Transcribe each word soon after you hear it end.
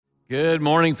Good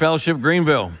morning, Fellowship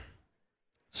Greenville.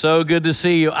 So good to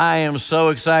see you. I am so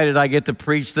excited I get to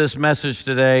preach this message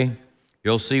today.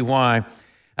 You'll see why.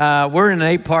 We're in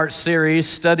an 8-part series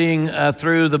studying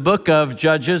through the book of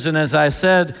Judges. And as I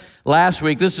said last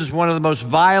week, this is one of the most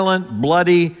violent,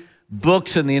 bloody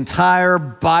books in the entire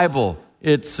Bible.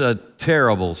 It's a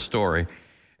terrible story.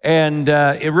 And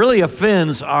it really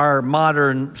offends our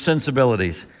modern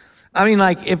sensibilities. I mean,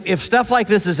 like, if stuff like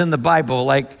this is in the Bible,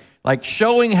 like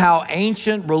showing how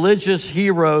ancient religious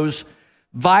heroes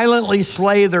violently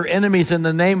slay their enemies in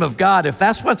the name of God, if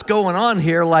that's what's going on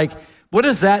here, like, what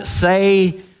does that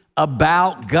say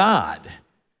about God?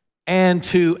 And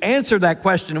to answer that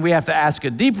question, we have to ask a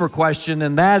deeper question,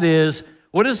 and that is,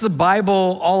 what is the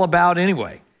Bible all about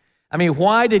anyway? I mean,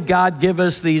 why did God give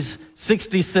us these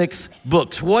 66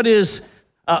 books? What is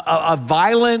a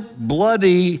violent,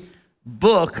 bloody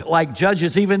book like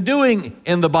Judges even doing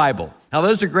in the Bible? Now,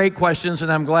 those are great questions,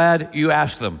 and I'm glad you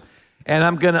asked them. And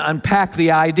I'm going to unpack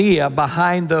the idea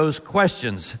behind those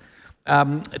questions.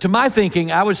 To my thinking,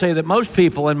 I would say that most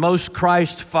people and most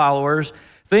Christ followers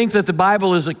think that the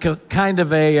Bible is a kind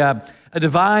of a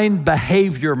divine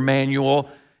behavior manual.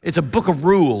 It's a book of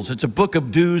rules. It's a book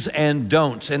of do's and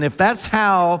don'ts. And if that's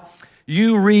how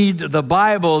you read the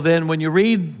Bible, then when you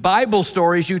read Bible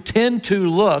stories, you tend to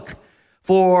look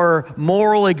for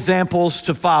moral examples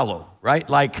to follow, right?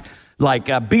 Like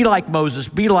be like Moses,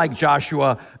 be like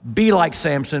Joshua, be like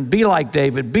Samson, be like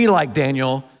David, be like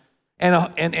Daniel. And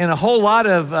a whole lot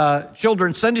of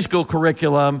children's Sunday school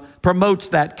curriculum promotes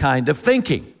that kind of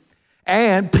thinking.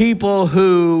 And people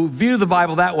who view the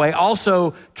Bible that way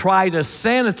also try to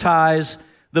sanitize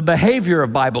the behavior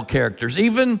of Bible characters.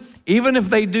 Even if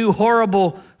they do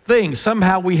horrible things,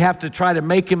 somehow we have to try to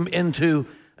make them into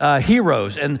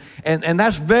heroes. And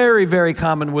that's very, very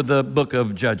common with the book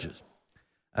of Judges.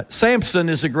 Samson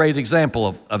is a great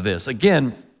example of this.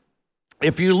 Again,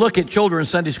 if you look at children's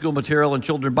Sunday school material and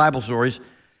children's Bible stories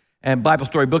and Bible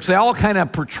story books, they all kind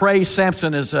of portray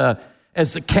Samson as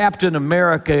the Captain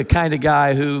America kind of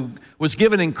guy who was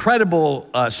given incredible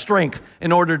strength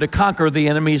in order to conquer the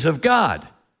enemies of God.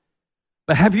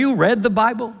 But have you read the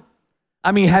Bible?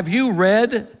 I mean, have you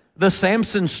read the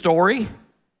Samson story?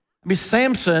 I mean,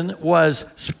 Samson was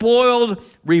spoiled,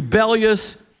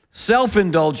 rebellious,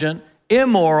 self-indulgent,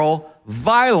 immoral,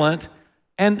 violent,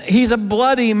 and he's a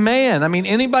bloody man. I mean,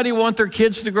 anybody want their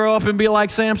kids to grow up and be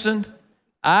like Samson?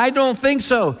 I don't think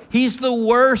so. He's the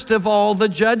worst of all the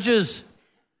judges.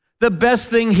 The best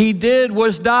thing he did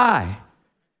was die.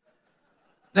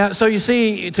 Now, so you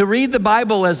see, to read the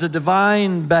Bible as a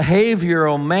divine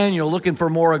behavioral manual, looking for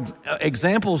more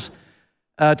examples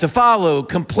to follow,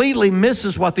 completely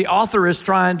misses what the author is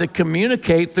trying to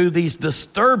communicate through these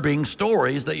disturbing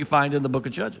stories that you find in the book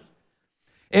of Judges.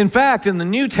 In fact, in the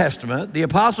New Testament, the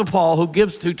Apostle Paul,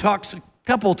 who talks a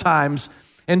couple times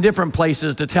in different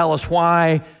places to tell us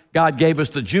why God gave us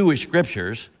the Jewish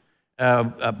scriptures,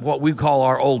 what we call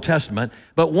our Old Testament.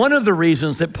 But one of the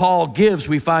reasons that Paul gives,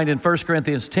 we find in 1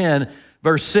 Corinthians 10,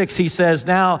 verse 6, he says,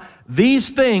 now these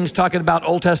things, talking about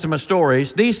Old Testament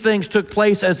stories, these things took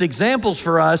place as examples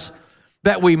for us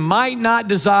that we might not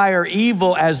desire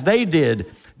evil as they did.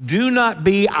 Do not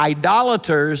be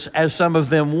idolaters as some of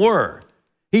them were.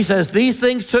 He says these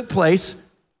things took place,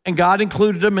 and God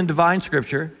included them in divine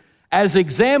scripture, as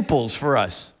examples for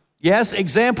us. Yes,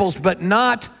 examples, but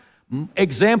not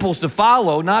examples to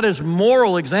follow, not as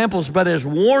moral examples, but as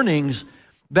warnings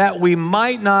that we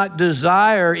might not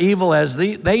desire evil as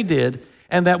they did,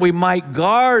 and that we might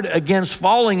guard against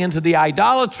falling into the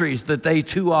idolatries that they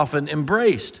too often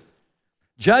embraced.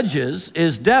 Judges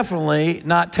is definitely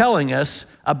not telling us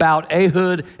about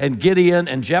Ehud and Gideon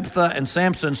and Jephthah and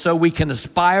Samson so we can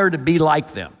aspire to be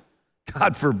like them.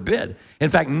 God forbid.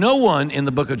 In fact, no one in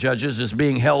the book of Judges is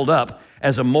being held up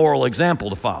as a moral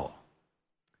example to follow.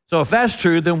 So if that's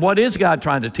true, then what is God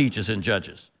trying to teach us in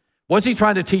Judges? What's he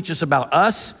trying to teach us about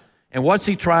us, and what's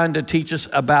he trying to teach us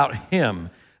about him?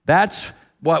 That's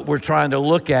what we're trying to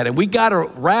look at. And we got to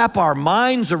wrap our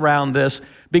minds around this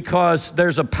because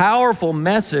there's a powerful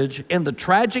message in the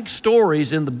tragic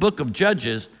stories in the book of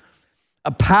Judges,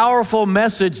 a powerful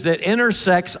message that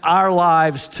intersects our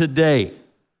lives today.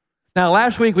 Now,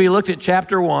 last week we looked at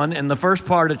chapter 1 and the first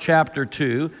part of chapter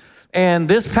 2, and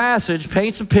this passage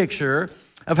paints a picture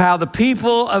of how the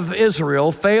people of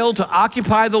Israel failed to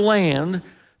occupy the land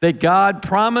that God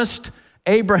promised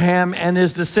Abraham and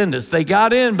his descendants. They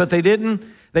got in, but they didn't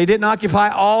occupy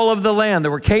all of the land.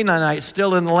 There were Canaanites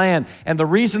still in the land. And the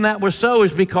reason that was so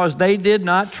is because they did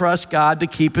not trust God to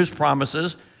keep his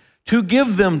promises to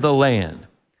give them the land.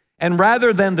 And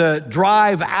rather than to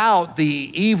drive out the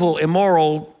evil,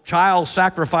 immoral,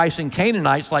 child-sacrificing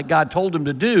Canaanites like God told them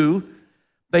to do,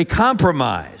 they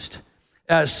compromised.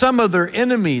 Some of their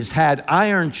enemies had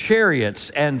iron chariots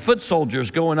and foot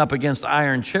soldiers going up against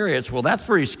iron chariots. Well, that's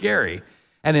pretty scary.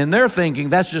 And in their thinking,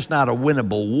 that's just not a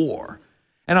winnable war.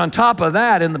 And on top of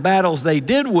that, in the battles they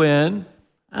did win,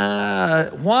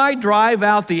 why drive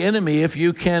out the enemy if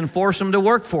you can force them to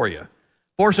work for you?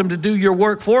 Force them to do your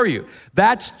work for you.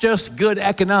 That's just good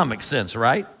economic sense,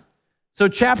 right? So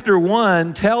chapter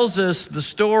 1 tells us the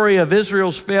story of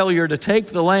Israel's failure to take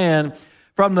the land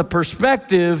from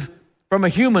a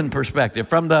human perspective,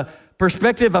 from the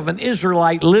perspective of an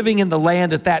Israelite living in the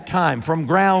land at that time, from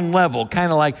ground level,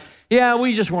 kind of like, yeah,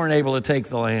 we just weren't able to take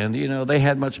the land. You know, they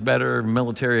had much better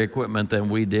military equipment than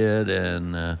we did.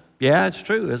 And yeah, it's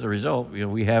true. As a result, you know,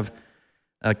 we have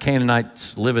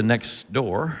Canaanites living next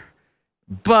door.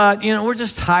 But, you know, we're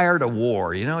just tired of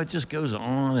war. You know, it just goes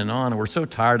on, and we're so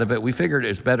tired of it. We figured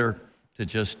it's better to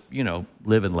just, you know,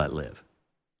 live and let live.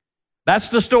 That's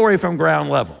the story from ground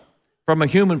level, from a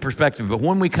human perspective. But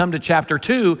when we come to chapter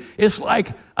 2, it's like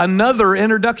another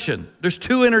introduction. There's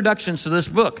 2 introductions to this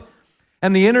book.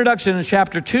 And the introduction in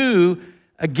chapter 2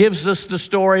 gives us the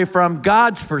story from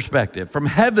God's perspective, from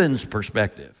heaven's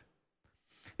perspective.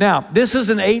 Now, this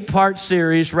is an 8-part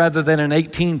series rather than an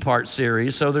 18-part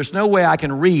series, so there's no way I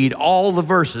can read all the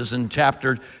verses in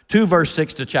chapter 2, verse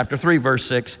 6 to chapter 3, verse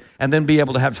 6, and then be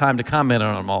able to have time to comment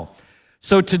on them all.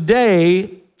 So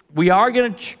today, we are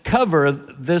going to cover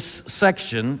this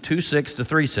section, 2:6 to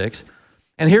 3:6,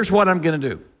 and here's what I'm going to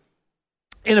do.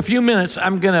 In a few minutes,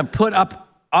 I'm going to put up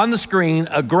on the screen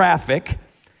a graphic,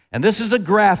 and this is a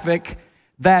graphic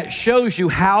that shows you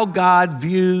how God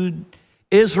viewed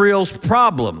Israel's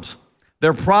problems,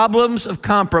 their problems of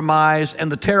compromise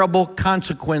and the terrible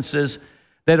consequences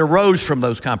that arose from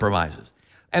those compromises.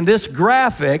 And this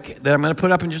graphic that I'm going to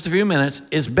put up in just a few minutes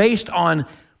is based on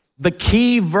the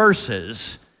key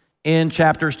verses in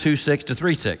chapters 2:6 to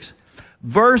 3:6.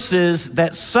 Verses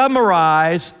that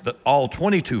summarize, all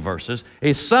 22 verses,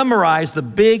 summarize the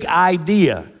big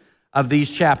idea of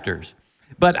these chapters.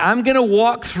 But I'm going to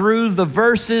walk through the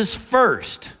verses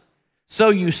first, so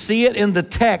you see it in the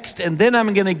text, and then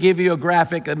I'm going to give you a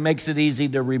graphic that makes it easy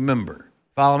to remember.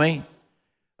 Follow me?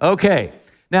 Okay.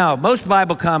 Now, most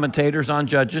Bible commentators on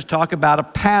Judges talk about a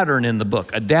pattern in the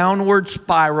book, a downward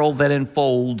spiral that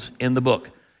unfolds in the book.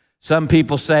 Some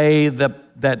people say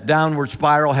that downward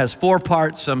spiral has 4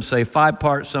 parts. Some say 5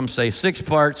 parts. Some say 6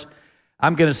 parts.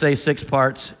 I'm going to say 6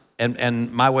 parts,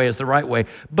 and my way is the right way.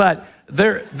 But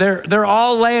they're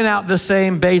all laying out the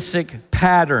same basic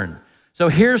pattern. So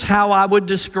here's how I would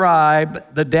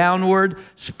describe the downward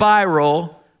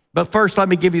spiral. But first, let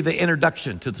me give you the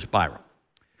introduction to the spiral.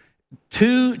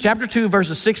 Chapter 2,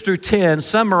 verses 6 through 10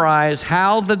 summarize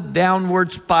how the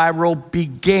downward spiral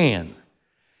began.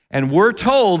 And we're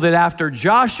told that after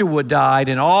Joshua died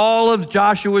and all of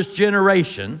Joshua's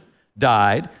generation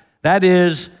died, that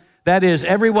is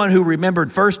everyone who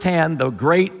remembered firsthand the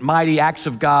great mighty acts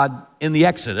of God in the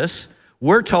Exodus,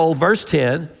 we're told, verse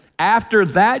 10, after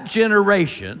that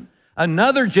generation,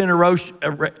 another generation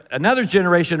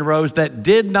arose that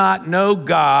did not know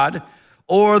God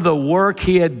or the work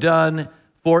he had done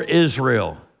for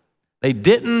Israel. They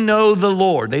didn't know the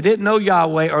Lord. They didn't know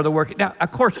Yahweh or the work. Now, of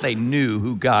course, they knew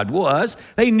who God was.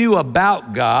 They knew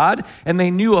about God, and they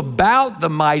knew about the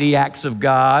mighty acts of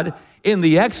God in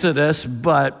the Exodus,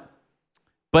 but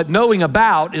knowing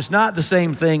about is not the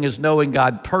same thing as knowing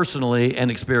God personally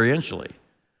and experientially.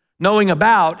 Knowing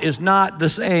about is not the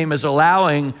same as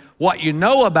allowing what you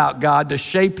know about God to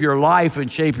shape your life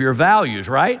and shape your values,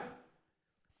 right?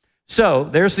 So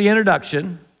there's the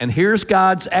introduction, and here's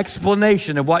God's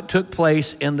explanation of what took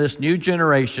place in this new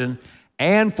generation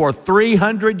and for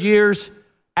 300 years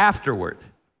afterward.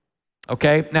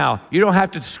 Okay, now you don't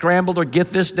have to scramble to get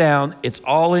this down. It's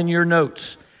all in your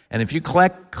notes. And if you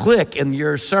click in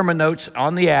your sermon notes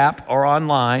on the app or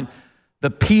online, the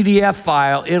PDF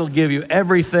file, it'll give you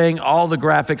everything, all the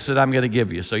graphics that I'm going to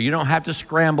give you. So you don't have to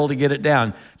scramble to get it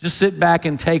down. Just sit back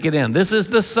and take it in. This is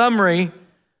the summary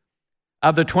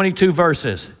of the 22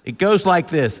 verses. It goes like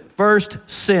this. First,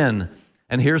 sin.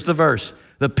 And here's the verse.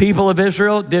 The people of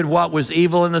Israel did what was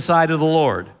evil in the sight of the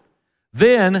Lord.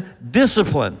 Then,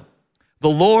 discipline.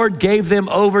 The Lord gave them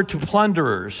over to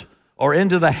plunderers or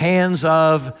into the hands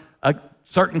of a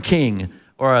certain king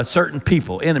or a certain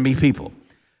people, enemy people.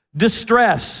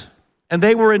 Distress, and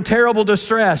they were in terrible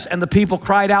distress, and the people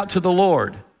cried out to the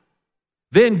Lord.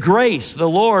 Then grace, the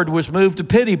Lord was moved to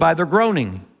pity by their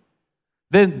groaning.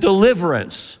 Then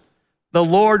deliverance, the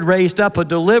Lord raised up a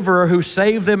deliverer who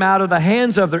saved them out of the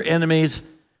hands of their enemies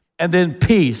and then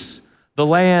peace. The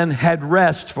land had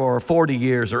rest for 40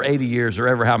 years or 80 years or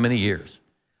ever how many years.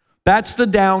 That's the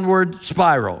downward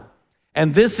spiral.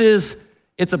 And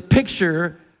it's a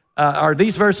picture, or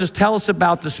these verses tell us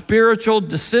about the spiritual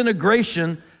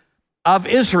disintegration of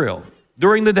Israel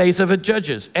during the days of the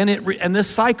judges. And this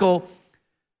cycle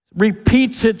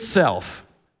repeats itself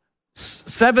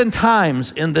 7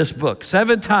 times in this book.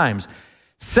 7 times.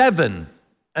 7,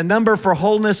 a number for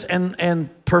wholeness and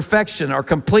perfection or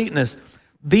completeness.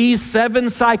 These 7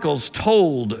 cycles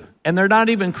told, and they're not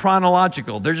even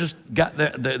chronological. They're just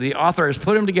the author has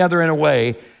put them together in a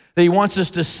way that he wants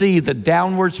us to see the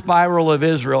downward spiral of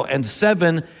Israel. And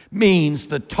 7 means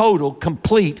the total,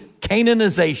 complete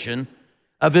Canaanization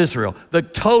of Israel. The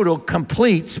total,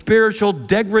 complete spiritual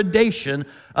degradation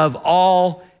of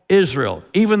all Israel.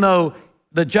 Even though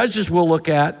the judges we'll look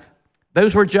at,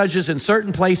 those were judges in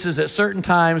certain places at certain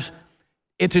times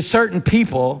to certain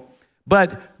people.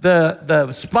 But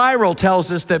the spiral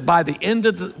tells us that by the end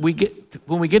of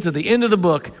when we get to the end of the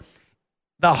book,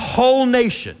 the whole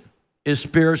nation is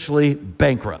spiritually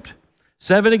bankrupt.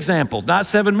 7 examples, not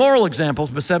 7 moral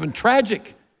examples, but 7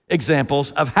 tragic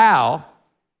examples of how,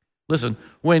 listen,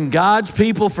 when God's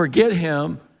people forget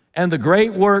him and the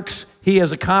great works he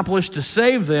has accomplished to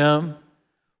save them,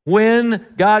 when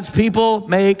God's people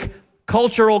make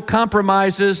cultural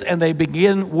compromises and they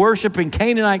begin worshiping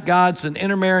Canaanite gods and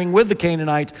intermarrying with the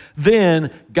Canaanites, then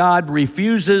God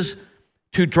refuses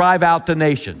to drive out the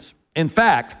nations. In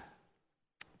fact,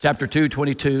 chapter 2,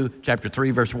 22, chapter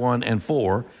 3, verse 1 and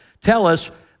 4 tell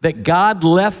us that God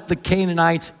left the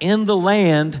Canaanites in the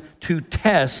land to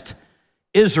test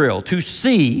Israel, to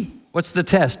see, what's the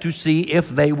test? To see if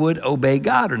they would obey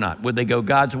God or not. Would they go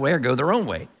God's way or go their own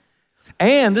way?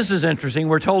 And this is interesting.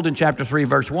 We're told in chapter 3,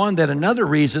 verse 1 that another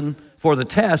reason for the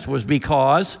test was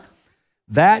because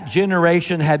that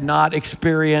generation had not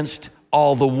experienced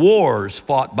all the wars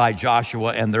fought by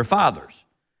Joshua and their fathers.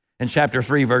 And chapter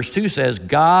 3, verse 2 says,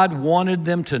 God wanted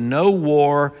them to know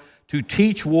war, to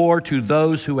teach war to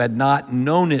those who had not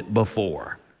known it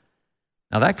before.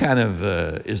 Now that kind of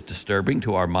is disturbing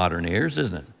to our modern ears,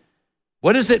 isn't it?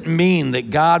 What does it mean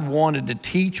that God wanted to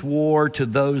teach war to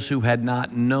those who had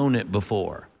not known it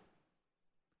before?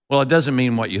 Well, it doesn't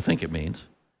mean what you think it means.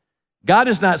 God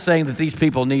is not saying that these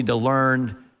people need to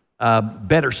learn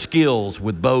better skills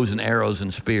with bows and arrows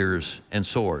and spears and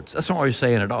swords. That's not what he's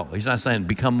saying at all. He's not saying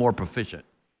become more proficient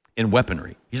in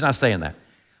weaponry. He's not saying that.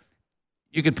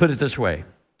 You could put it this way.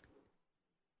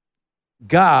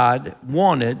 God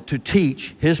wanted to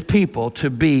teach his people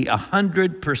to be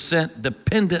 100%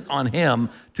 dependent on him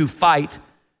to fight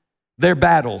their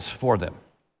battles for them.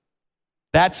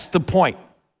 That's the point.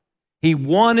 He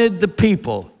wanted the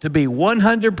people to be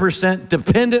 100%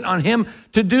 dependent on him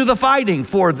to do the fighting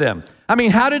for them. I mean,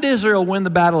 how did Israel win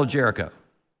the Battle of Jericho?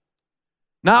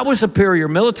 Not with superior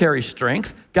military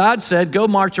strength. God said, go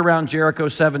march around Jericho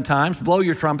 7 times, blow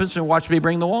your trumpets, and watch me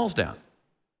bring the walls down.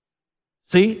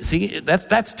 See,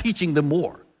 that's teaching them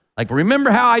war. Like,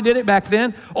 remember how I did it back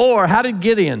then? Or how did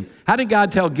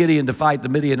God tell Gideon to fight the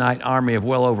Midianite army of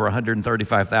well over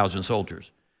 135,000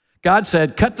 soldiers? God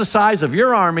said, cut the size of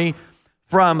your army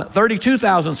from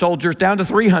 32,000 soldiers down to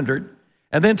 300,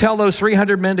 and then tell those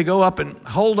 300 men to go up and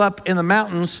hold up in the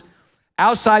mountains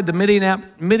outside the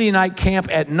Midianite camp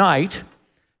at night.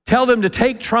 Tell them to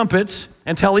take trumpets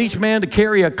and tell each man to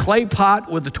carry a clay pot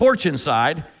with a torch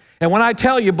inside. And when I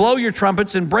tell you, blow your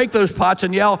trumpets and break those pots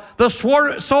and yell, the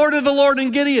sword of the Lord in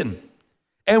Gideon.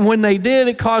 And when they did,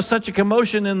 it caused such a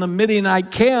commotion in the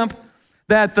Midianite camp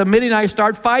that the Midianites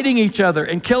start fighting each other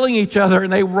and killing each other,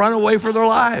 and they run away for their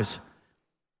lives.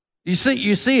 You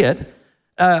see it.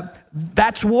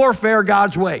 That's warfare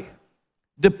God's way.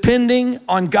 Depending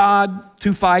on God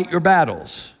to fight your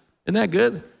battles. Isn't that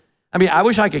good? I mean, I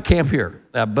wish I could camp here,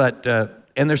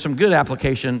 and there's some good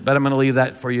application, but I'm going to leave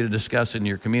that for you to discuss in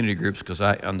your community groups because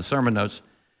on the sermon notes,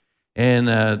 and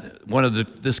one of the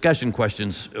discussion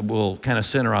questions will kind of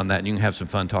center on that, and you can have some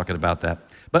fun talking about that.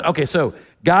 But okay, so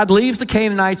God leaves the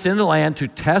Canaanites in the land to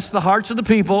test the hearts of the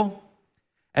people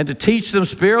and to teach them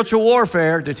spiritual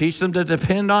warfare, to teach them to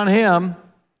depend on him.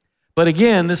 But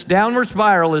again, this downward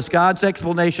spiral is God's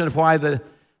explanation of why the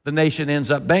nation ends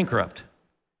up bankrupt.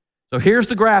 So here's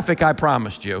the graphic I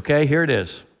promised you, okay? Here it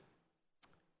is.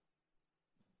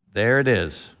 There it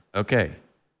is. Okay.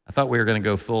 I thought we were going to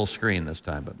go full screen this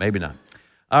time, but maybe not.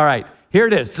 All right. Here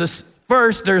it is.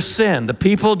 First, there's sin. The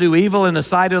people do evil in the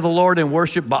sight of the Lord and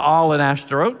worship Baal and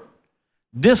Ashtaroth.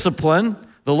 Discipline.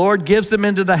 The Lord gives them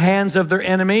into the hands of their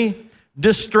enemy.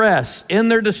 Distress. In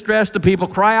their distress, the people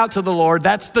cry out to the Lord.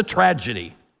 That's the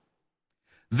tragedy.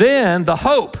 Then the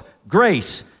hope,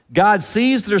 grace, God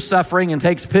sees their suffering and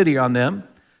takes pity on them.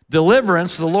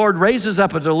 Deliverance, the Lord raises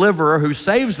up a deliverer who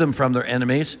saves them from their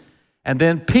enemies. And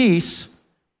then peace,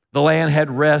 the land had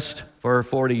rest for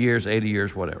 40 years, 80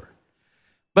 years, whatever.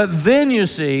 But then you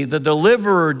see the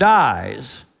deliverer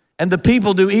dies and the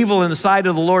people do evil in the sight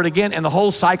of the Lord again, and the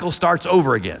whole cycle starts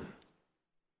over again.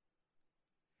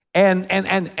 And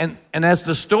as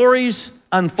the stories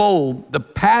unfold, the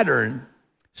pattern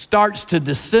starts to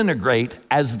disintegrate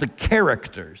as the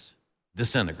characters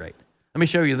disintegrate. Let me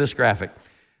show you this graphic.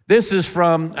 This is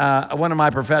from one of my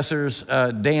professors,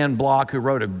 Dan Block, who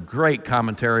wrote a great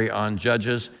commentary on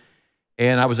Judges,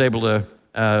 and I was able to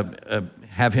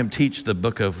have him teach the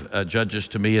book of Judges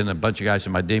to me and a bunch of guys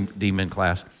in my D-Min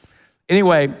class.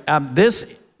 Anyway,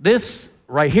 this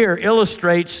right here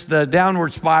illustrates the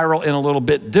downward spiral in a little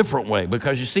bit different way,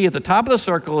 because you see at the top of the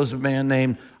circle is a man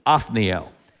named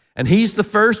Othniel. And he's the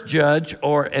first judge,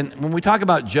 and when we talk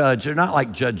about judge, they're not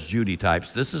like Judge Judy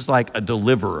types. This is like a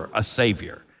deliverer, a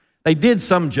savior. They did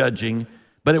some judging,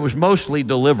 but it was mostly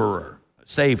deliverer,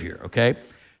 savior, okay?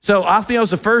 So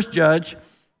Othniel's the first judge,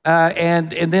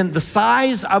 and then the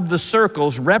size of the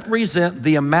circles represent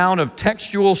the amount of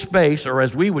textual space, or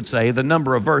as we would say, the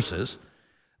number of verses,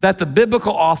 that the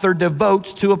biblical author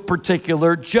devotes to a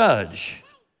particular judge.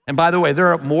 And by the way,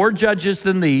 there are more judges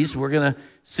than these. We're going to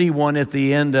see one at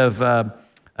the end of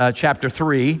chapter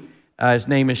 3. His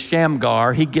name is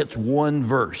Shamgar. He gets one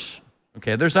verse.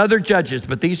 Okay, there's other judges,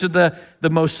 but these are the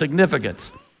most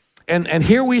significant. And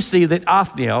here we see that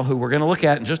Othniel, who we're going to look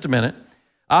at in just a minute,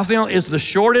 Othniel is the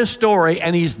shortest story,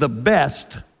 and he's the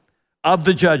best of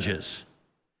the judges.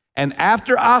 And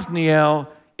after Othniel,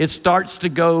 it starts to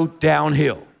go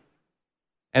downhill.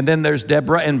 And then there's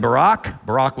Deborah and Barak.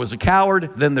 Barak was a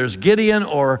coward. Then there's Gideon,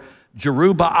 or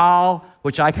Jerubbaal,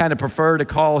 which I kind of prefer to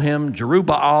call him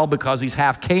Jerubbaal because he's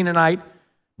half Canaanite.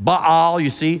 Baal, you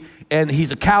see, and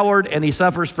he's a coward, and he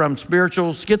suffers from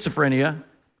spiritual schizophrenia.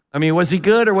 I mean, was he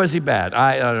good or was he bad?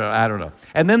 I don't know.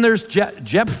 And then there's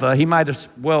Jephthah. He might as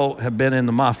well have been in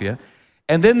the mafia.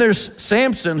 And then there's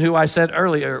Samson, who I said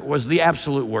earlier was the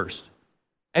absolute worst.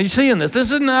 And you see in this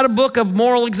is not a book of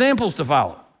moral examples to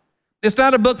follow. It's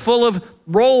not a book full of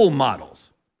role models.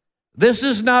 This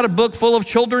is not a book full of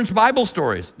children's Bible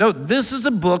stories. No, this is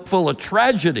a book full of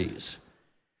tragedies.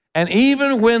 And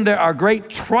even when there are great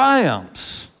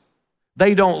triumphs,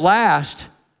 they don't last,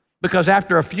 because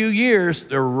after a few years,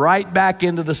 they're right back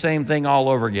into the same thing all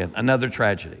over again, another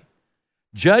tragedy.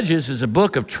 Judges is a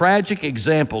book of tragic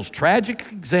examples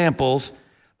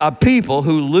of people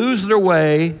who lose their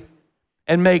way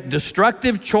and make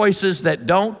destructive choices that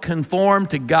don't conform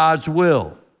to God's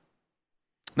will.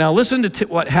 Now listen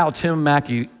to how Tim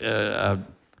Mackey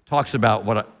talks about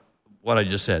what I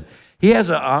just said. He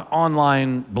has an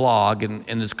online blog, and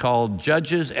it's called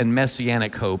Judges and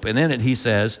Messianic Hope. And in it he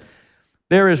says,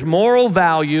 there is moral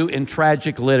value in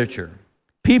tragic literature.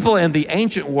 People in the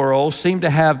ancient world seem to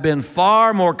have been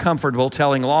far more comfortable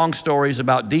telling long stories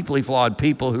about deeply flawed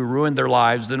people who ruined their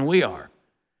lives than we are.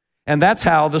 And that's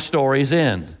how the stories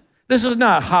end. This is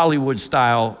not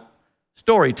Hollywood-style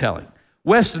storytelling.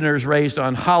 Westerners raised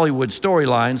on Hollywood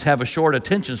storylines have a short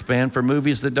attention span for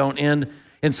movies that don't end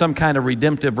in some kind of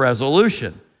redemptive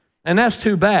resolution. And that's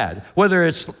too bad. Whether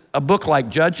it's a book like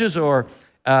Judges or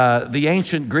the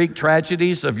ancient Greek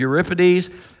tragedies of Euripides,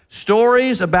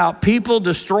 stories about people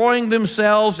destroying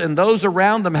themselves and those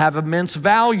around them have immense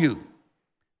value.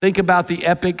 Think about the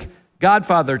epic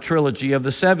Godfather trilogy of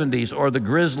the 70s or the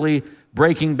grisly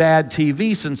Breaking Bad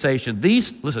TV sensation.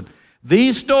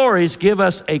 These stories give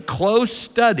us a close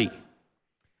study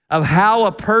of how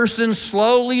a person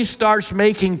slowly starts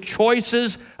making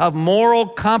choices of moral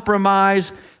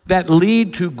compromise that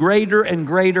lead to greater and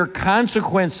greater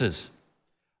consequences.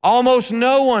 Almost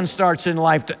no one starts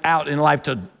out in life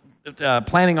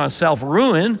planning on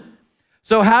self-ruin.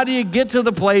 So how do you get to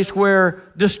the place where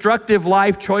destructive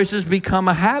life choices become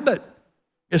a habit?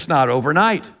 It's not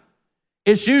overnight.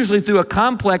 It's usually through a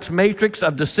complex matrix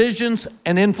of decisions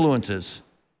and influences.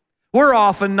 We're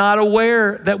often not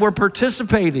aware that we're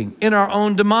participating in our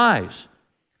own demise.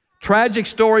 Tragic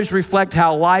stories reflect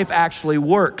how life actually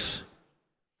works.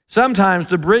 Sometimes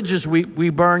the bridges we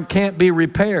burn can't be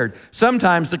repaired.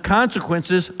 Sometimes the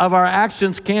consequences of our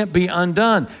actions can't be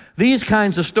undone. These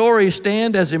kinds of stories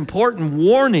stand as important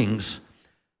warnings.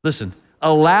 Listen,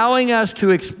 allowing us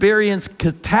to experience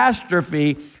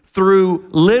catastrophe through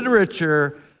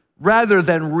literature rather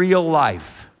than real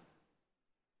life.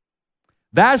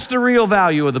 That's the real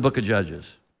value of the book of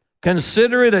Judges.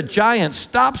 Consider it a giant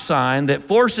stop sign that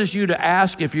forces you to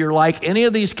ask if you're like any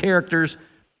of these characters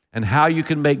and how you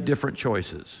can make different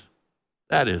choices.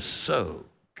 That is so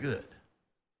good.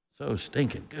 So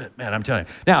stinking good. Man, I'm telling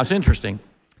you. Now, it's interesting.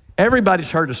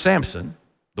 Everybody's heard of Samson,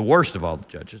 the worst of all the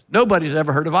judges. Nobody's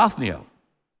ever heard of Othniel,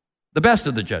 the best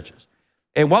of the judges.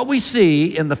 And what we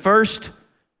see in the first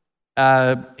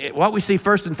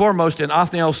and foremost in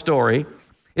Othniel's story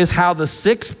is how the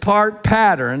 6-part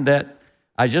pattern that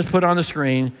I just put on the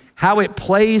screen, how it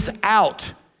plays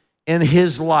out in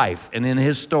his life and in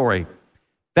his story.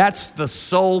 That's the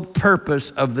sole purpose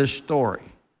of this story,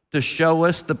 to show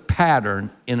us the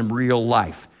pattern in real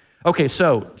life. Okay,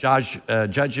 so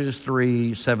Judges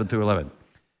 3, 7 through 11.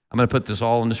 I'm going to put this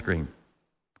all on the screen.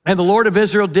 And the Lord of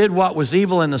Israel did what was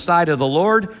evil in the sight of the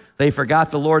Lord. They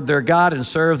forgot the Lord their God and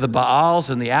served the Baals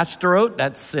and the Ashtaroth.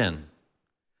 That's sin.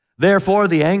 Therefore,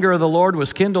 the anger of the Lord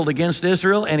was kindled against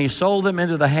Israel, and he sold them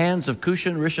into the hands of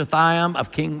Cushan-Rishathaim of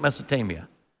King Mesopotamia.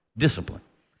 Discipline.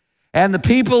 And the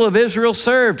people of Israel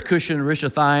served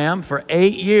Cushan-Rishathaim for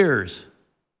 8 years.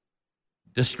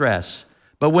 Distress.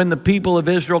 But when the people of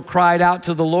Israel cried out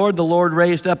to the Lord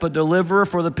raised up a deliverer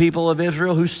for the people of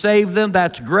Israel who saved them.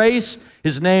 That's grace.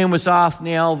 His name was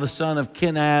Othniel, the son of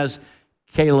Kenaz,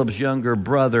 Caleb's younger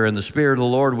brother, and the Spirit of the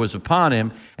Lord was upon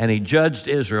him, and he judged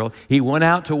Israel. He went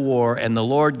out to war, and the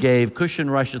Lord gave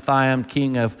Cushan-Rishathaim,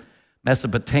 king of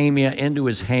Mesopotamia, into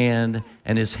his hand,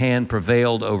 and his hand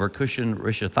prevailed over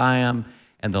Cushan-Rishathaim,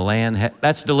 and the land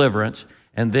that's deliverance.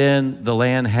 And then the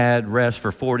land had rest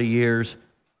for 40 years.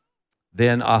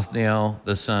 Then Othniel,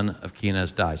 the son of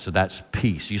Kenaz, died. So that's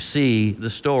peace. You see, the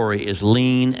story is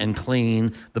lean and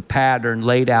clean. The pattern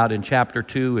laid out in chapter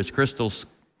 2 is crystal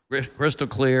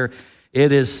clear.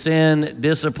 It is sin,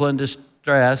 discipline,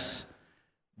 distress,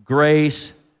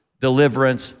 grace,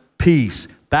 deliverance, peace.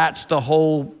 That's the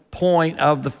whole point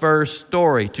of the first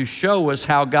story, to show us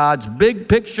how God's big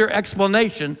picture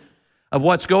explanation of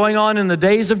what's going on in the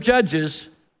days of Judges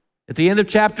at the end of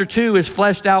chapter 2 is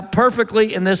fleshed out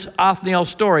perfectly in this Othniel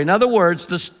story. In other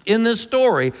words, in this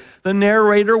story, the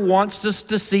narrator wants us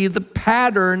to see the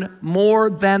pattern more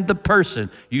than the person.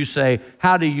 You say,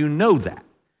 how do you know that?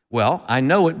 Well, I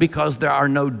know it because there are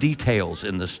no details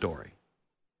in the story.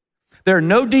 There are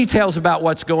no details about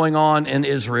what's going on in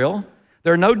Israel.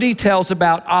 There are no details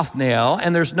about Othniel,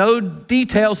 and there's no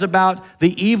details about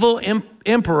the evil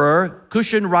emperor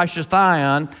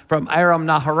Cushan-Rishathaim from Aram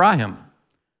Naharaim.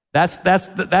 That's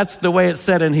the way it's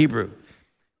said in Hebrew.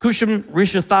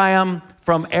 Cushan-Rishathaim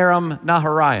from Aram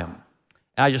Naharaim.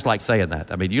 I just like saying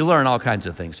that. I mean, you learn all kinds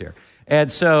of things here.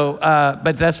 And so,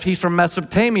 but he's from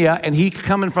Mesopotamia, and he's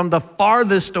coming from the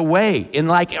farthest away in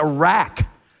like Iraq.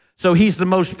 So he's the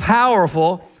most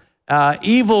powerful,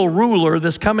 evil ruler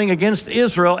that's coming against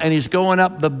Israel, and he's going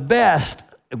up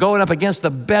against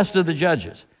the best of the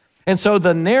judges. And so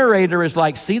the narrator is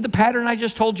like, see the pattern I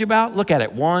just told you about? Look at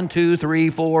it. 1, 2, 3,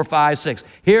 4, 5, 6.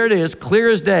 Here it is, clear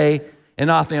as day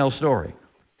in Othniel's story.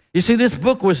 You see, this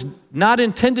book was not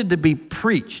intended to be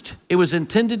preached. It was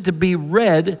intended to be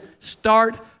read,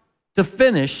 start to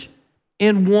finish,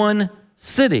 in one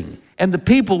sitting. And the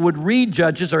people would read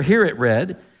Judges or hear it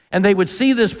read, and they would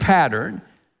see this pattern.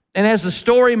 And as the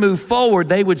story moved forward,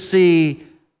 they would see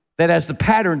that as the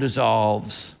pattern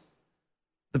dissolves,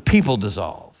 the people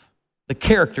dissolve. The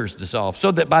characters dissolve,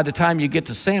 so that by the time you get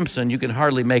to Samson, you can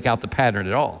hardly make out the pattern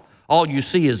at all. All you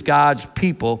see is God's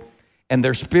people, and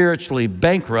they're spiritually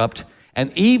bankrupt,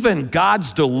 and even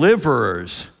God's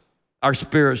deliverers are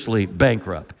spiritually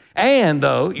bankrupt. And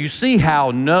though, you see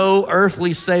how no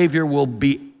earthly Savior will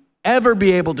ever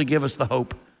be able to give us the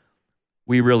hope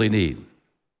we really need.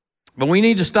 But we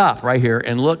need to stop right here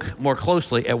and look more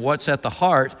closely at what's at the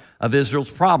heart of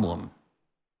Israel's problem.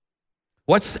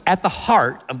 What's at the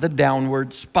heart of the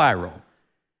downward spiral?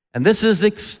 And this is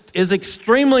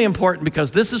extremely important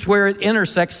because this is where it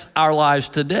intersects our lives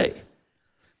today.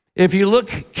 If you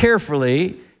look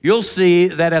carefully, you'll see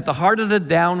that at the heart of the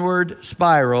downward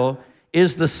spiral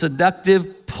is the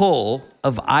seductive pull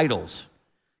of idols.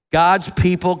 God's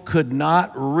people could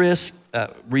not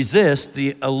resist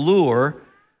the allure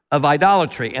of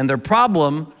idolatry. And their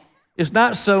problem is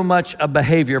not so much a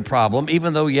behavior problem,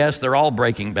 even though, yes, they're all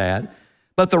Breaking Bad.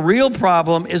 But the real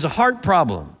problem is a heart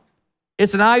problem.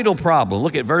 It's an idol problem.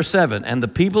 Look at verse 7. And the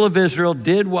people of Israel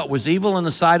did what was evil in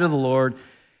the sight of the Lord,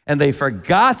 and they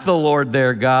forgot the Lord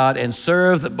their God and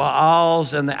served the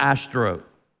Baals and the Ashtaroth.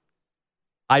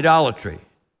 Idolatry.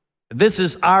 This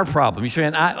is our problem. You're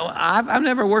saying, I've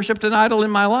never worshiped an idol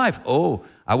in my life. Oh,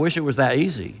 I wish it was that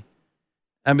easy.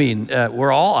 I mean,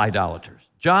 we're all idolaters.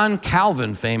 John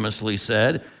Calvin famously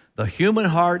said, the human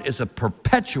heart is a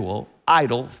perpetual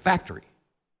idol factory.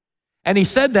 And he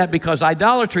said that because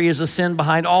idolatry is the sin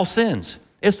behind all sins.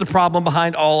 It's the problem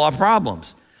behind all our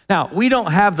problems. Now, we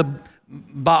don't have the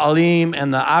Baalim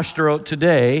and the Ashtaroth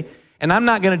today. And I'm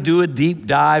not going to do a deep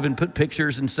dive and put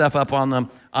pictures and stuff up on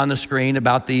the screen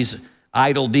about these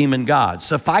idol demon gods.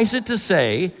 Suffice it to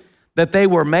say that they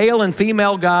were male and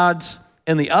female gods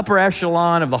in the upper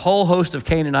echelon of the whole host of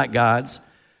Canaanite gods.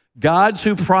 Gods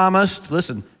who promised,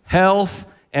 listen, health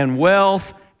and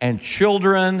wealth and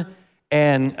children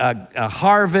and a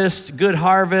harvest, good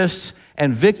harvests,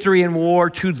 and victory in war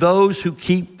to those who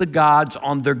keep the gods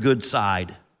on their good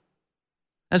side.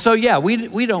 And so, yeah,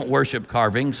 we don't worship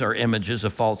carvings or images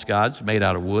of false gods made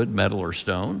out of wood, metal, or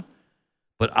stone.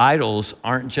 But idols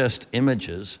aren't just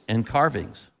images and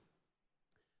carvings.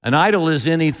 An idol is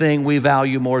anything we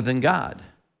value more than God.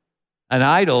 An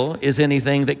idol is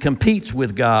anything that competes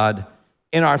with God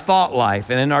in our thought life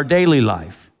and in our daily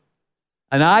life.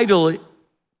 An idol,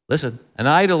 listen, an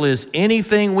idol is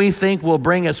anything we think will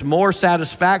bring us more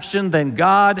satisfaction than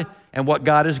God and what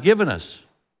God has given us.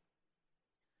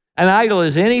 An idol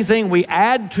is anything we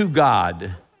add to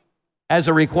God as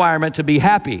a requirement to be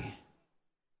happy.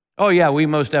 Oh yeah, we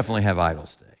most definitely have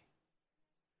idols today.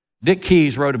 Dick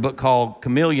Keyes wrote a book called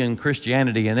Chameleon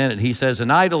Christianity, and in it he says, an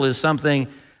idol is something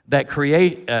that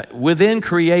within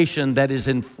creation that is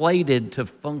inflated to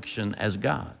function as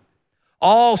God.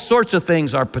 All sorts of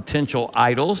things are potential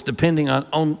idols, depending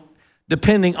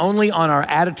only on our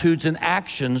attitudes and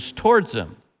actions towards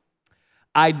them.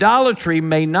 Idolatry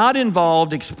may not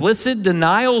involve explicit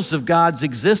denials of God's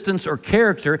existence or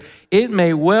character. It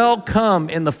may well come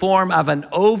in the form of an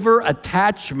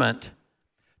over-attachment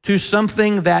to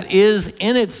something that is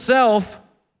in itself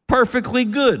perfectly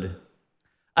good.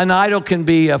 An idol can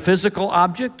be a physical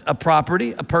object, a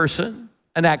property, a person,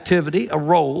 an activity, a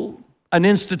role, an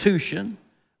institution,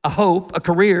 a hope, a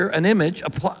career, an image,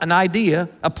 an idea,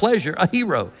 a pleasure, a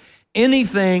hero.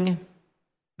 Anything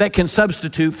that can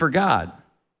substitute for God.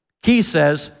 Key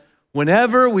says,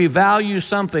 whenever we value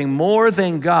something more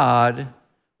than God,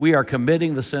 we are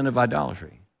committing the sin of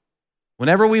idolatry.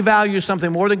 Whenever we value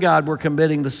something more than God, we're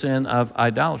committing the sin of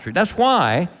idolatry. That's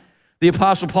why the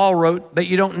Apostle Paul wrote that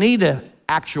you don't need an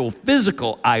actual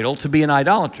physical idol to be an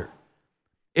idolater.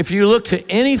 If you look to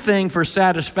anything for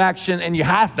satisfaction and you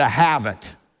have to have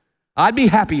it, I'd be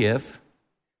happy if,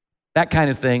 that kind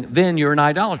of thing, then you're an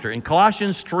idolater. In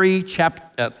Colossians 3,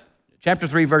 chapter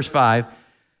 3, verse 5,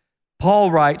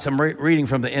 Paul writes, I'm reading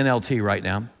from the NLT right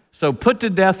now, so put to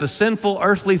death the sinful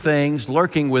earthly things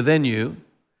lurking within you,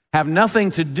 have nothing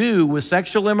to do with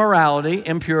sexual immorality,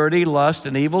 impurity, lust,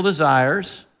 and evil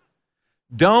desires.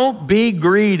 Don't be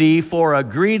greedy, for a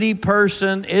greedy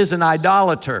person is an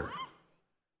idolater,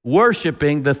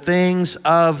 worshiping the things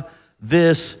of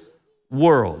this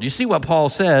world. You see what Paul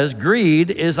says?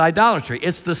 Greed is idolatry.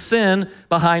 It's the sin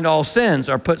behind all sins,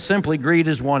 or put simply, greed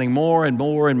is wanting more and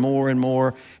more and more and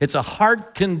more. It's a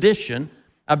heart condition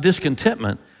of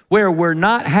discontentment where we're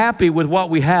not happy with what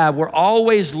we have. We're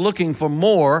always looking for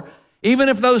more, even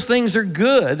if those things are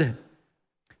good.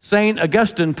 St.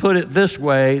 Augustine put it this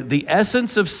way: the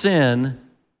essence of sin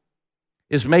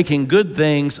is making good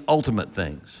things ultimate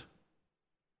things.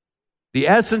 The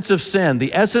essence of sin,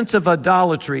 the essence of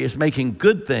idolatry is making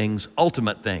good things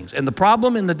ultimate things. And the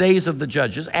problem in the days of the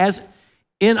judges, as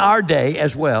in our day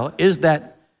as well, is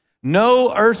that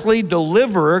no earthly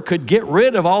deliverer could get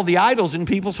rid of all the idols in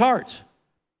people's hearts.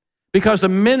 Because the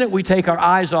minute we take our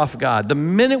eyes off God, the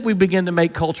minute we begin to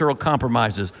make cultural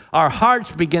compromises, our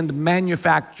hearts begin to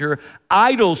manufacture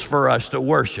idols for us to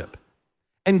worship.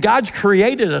 And God's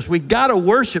created us. We've got to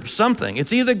worship something.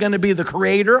 It's either going to be the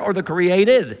creator or the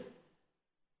created.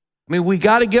 I mean, we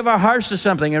got to give our hearts to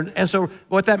something. And so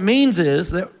what that means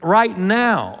is that right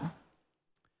now,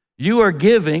 you are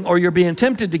giving, or you're being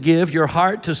tempted to give your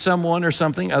heart to someone or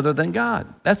something other than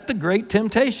God. That's the great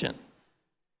temptation.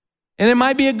 And it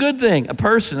might be a good thing, a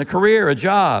person, a career, a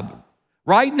job.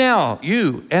 Right now,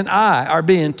 you and I are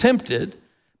being tempted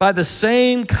by the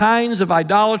same kinds of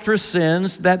idolatrous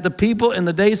sins that the people in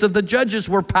the days of the judges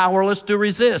were powerless to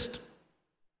resist.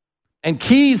 And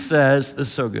Keyes says, this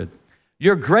is so good,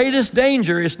 your greatest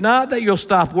danger is not that you'll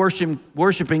stop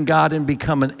worshiping God and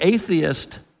become an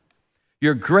atheist.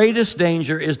 Your greatest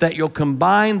danger is that you'll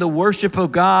combine the worship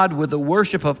of God with the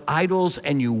worship of idols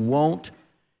and you won't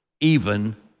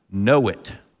even know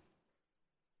it.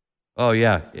 Oh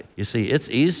yeah, you see, it's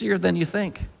easier than you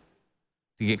think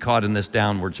to get caught in this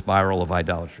downward spiral of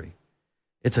idolatry.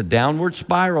 It's a downward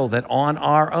spiral that on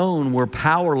our own we're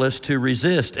powerless to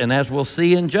resist. And as we'll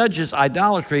see in Judges,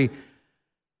 idolatry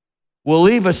will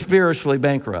leave us spiritually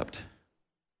bankrupt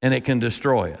and it can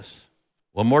destroy us.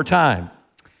 One more time.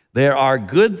 There are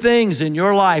good things in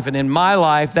your life and in my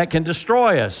life that can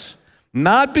destroy us.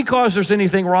 Not because there's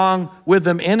anything wrong with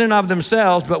them in and of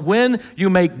themselves, but when you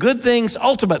make good things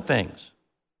ultimate things.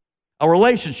 A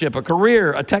relationship, a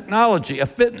career, a technology,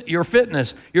 your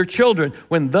fitness, your children,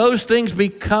 when those things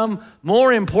become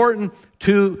more important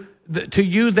to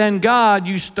you than God,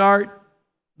 you start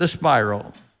the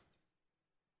spiral.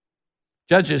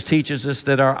 Judges teaches us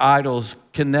that our idols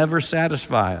can never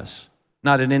satisfy us,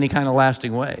 not in any kind of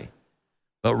lasting way,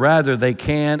 but rather they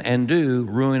can and do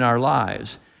ruin our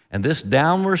lives. And this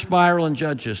downward spiral in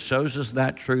Judges shows us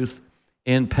that truth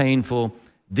in painful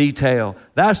detail.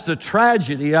 That's the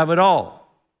tragedy of it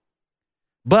all.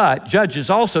 But Judges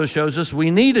also shows us we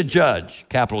need a judge,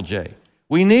 capital J.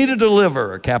 We need a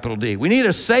deliverer, capital D. We need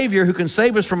a Savior who can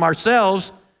save us from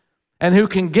ourselves and who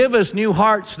can give us new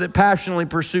hearts that passionately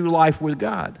pursue life with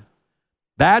God.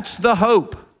 That's the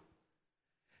hope.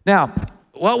 Now,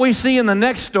 what we see in the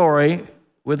next story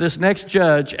with this next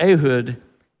judge, Ehud,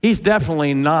 he's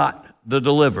definitely not the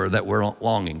deliverer that we're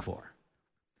longing for.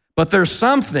 But there's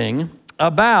something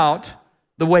about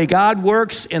the way God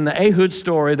works in the Ehud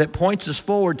story that points us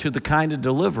forward to the kind of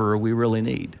deliverer we really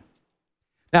need.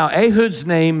 Now, Ehud's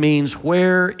name means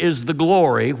where is the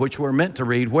glory, which we're meant to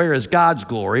read, where is God's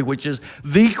glory, which is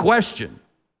the question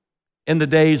in the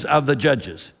days of the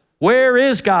judges. Where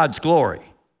is God's glory?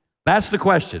 That's the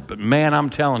question. But man, I'm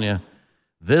telling you,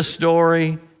 this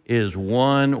story is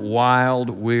one wild,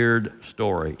 weird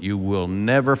story. You will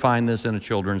never find this in a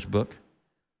children's book.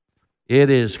 It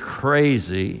is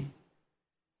crazy,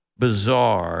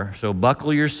 bizarre. So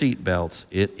buckle your seatbelts.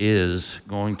 It is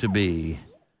going to be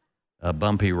a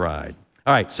bumpy ride.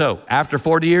 All right, so after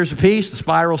 40 years of peace, the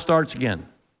spiral starts again.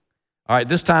 All right,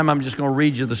 this time I'm just going to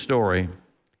read you the story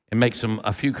and make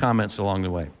a few comments along the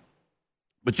way.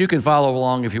 But you can follow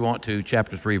along if you want to,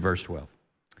 chapter 3, verse 12.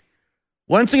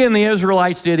 Once again, the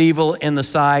Israelites did evil in the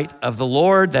sight of the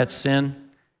Lord, that's sin,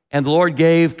 and the Lord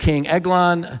gave King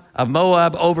Eglon of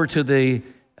Moab over to the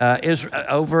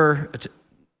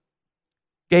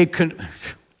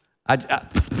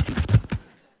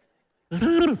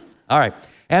All right.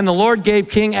 And the Lord gave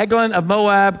King Eglon of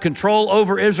Moab control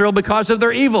over Israel because of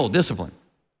their evil discipline.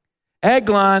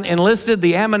 Eglon enlisted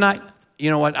the Ammonite. You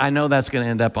know what? I know that's going to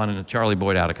end up on a Charlie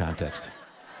Boyd out of context.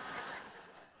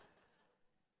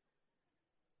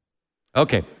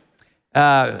 Okay.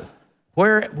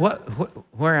 Where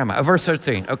am I? Verse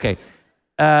 13. Okay.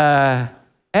 Verse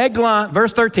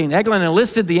 13. Eglon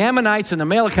enlisted the Ammonites and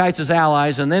Amalekites as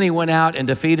allies, and then he went out and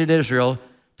defeated Israel,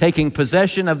 taking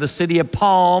possession of the city of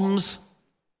Palms,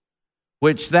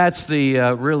 which that's the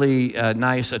really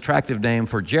nice, attractive name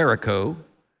for Jericho.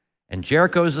 And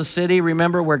Jericho is a city,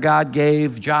 remember, where God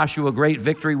gave Joshua great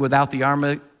victory without the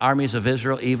armies of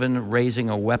Israel even raising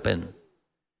a weapon.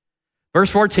 Verse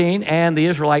 14, and the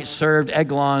Israelites served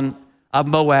Eglon of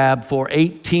Moab for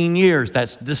 18 years.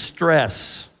 That's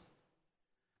distress.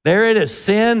 There it is,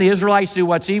 sin. The Israelites do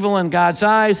what's evil in God's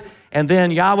eyes, and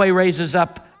then Yahweh raises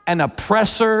up an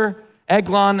oppressor,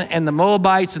 Eglon and the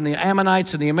Moabites and the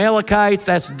Ammonites and the Amalekites.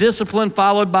 That's discipline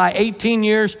followed by 18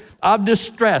 years of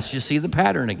distress. You see the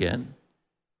pattern again.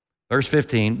 Verse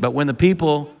 15, but when the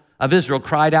people of Israel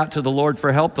cried out to the Lord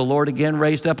for help, the Lord again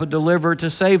raised up a deliverer to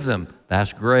save them.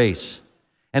 That's grace.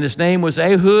 And his name was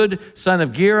Ehud, son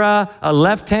of Gera, a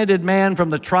left-handed man from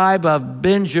the tribe of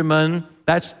Benjamin.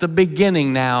 That's the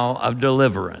beginning now of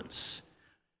deliverance.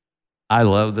 I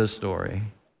love this story.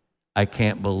 I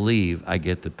can't believe I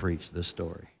get to preach this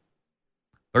story.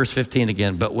 Verse 15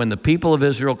 again, but when the people of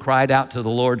Israel cried out to the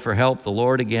Lord for help, the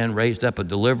Lord again raised up a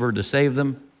deliverer to save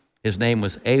them. His name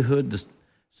was Ehud, the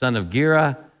son of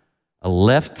Gera, a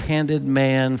left-handed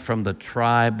man from the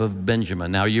tribe of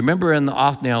Benjamin. Now, you remember in the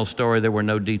Othniel story, there were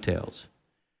no details.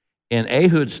 In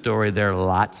Ehud's story, there are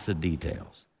lots of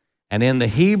details. And in the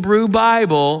Hebrew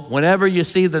Bible, whenever you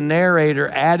see the narrator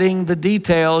adding the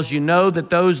details, you know that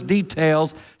those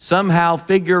details somehow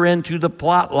figure into the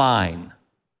plot line.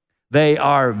 They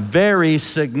are very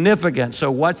significant.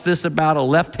 So what's this about a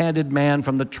left-handed man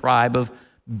from the tribe of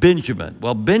Benjamin?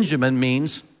 Well, Benjamin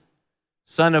means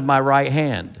son of my right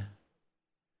hand.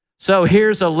 So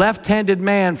here's a left-handed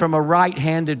man from a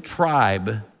right-handed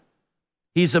tribe.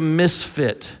 He's a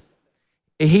misfit.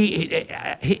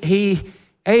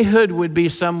 Ehud would be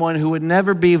someone who would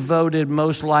never be voted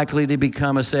most likely to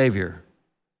become a savior.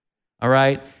 All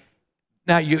right?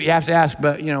 Now, you have to ask,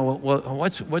 but,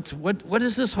 what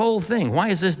is this whole thing? Why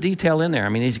is this detail in there? I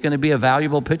mean, he's going to be a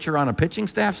valuable pitcher on a pitching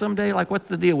staff someday? Like, what's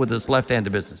the deal with this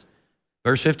left-handed business?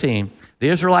 Verse 15, the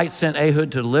Israelites sent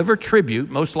Ehud to deliver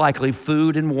tribute, most likely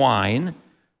food and wine,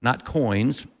 not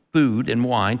coins, food and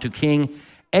wine, to King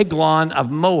Eglon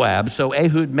of Moab. So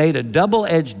Ehud made a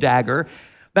double-edged dagger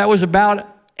that was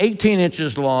about 18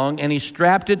 inches long, and he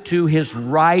strapped it to his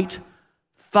right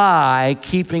thigh,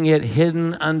 keeping it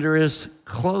hidden under his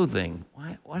clothing.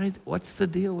 What's the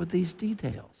deal with these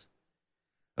details?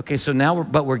 Okay, so now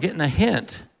we're getting a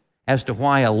hint as to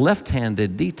why a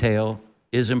left-handed detail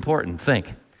is important.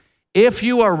 Think. If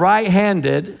you are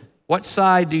right-handed, what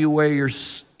side do you wear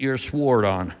your sword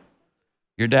on?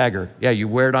 Your dagger. Yeah, you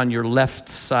wear it on your left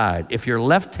side. If you're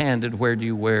left-handed, where do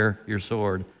you wear your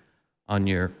sword? On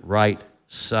your right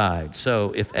side.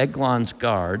 So if Eglon's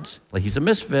guards, like he's a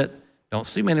misfit, don't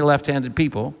see many left-handed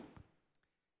people.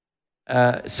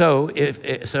 So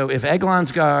if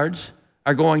Eglon's guards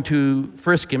are going to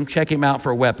frisk him, check him out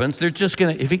for weapons, they're just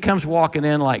going to, if he comes walking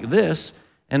in like this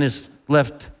and his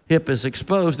left hip is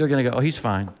exposed, they're going to go, oh, he's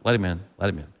fine. Let him in.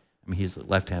 I mean, he's a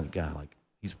left-handed guy. Like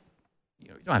you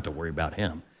don't have to worry about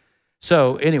him.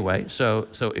 So anyway, so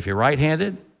if you're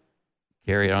right-handed,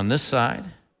 carry it on this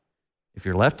side. If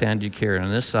you're left-handed, you carry it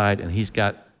on this side, and he's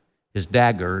got his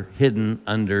dagger hidden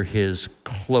under his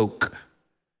cloak.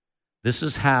 This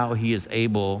is how he is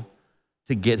able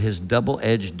to get his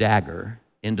double-edged dagger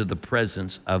into the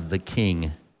presence of the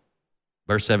king.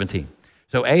 Verse 17.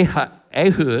 So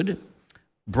Ehud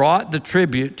brought the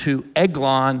tribute to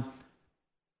Eglon,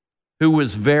 who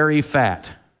was very fat.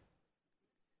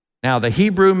 Now, the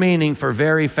Hebrew meaning for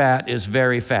very fat is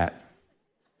very fat.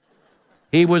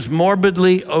 He was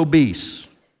morbidly obese.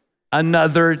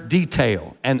 Another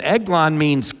detail. And Eglon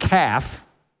means calf.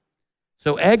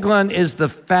 So Eglon is the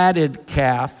fatted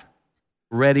calf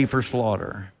ready for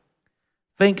slaughter.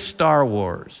 Think Star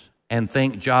Wars and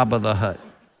think Jabba the Hutt.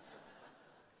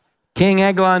 King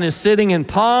Eglon is sitting in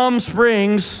Palm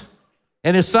Springs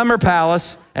in his summer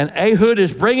palace, and Ehud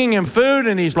is bringing him food,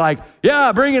 and he's like,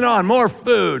 yeah, bring it on, more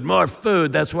food.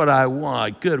 That's what I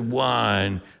want. Good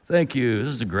wine. Thank you.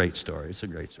 This is a great story. It's a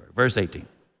great story. Verse 18.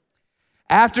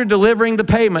 After delivering the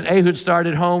payment, Ehud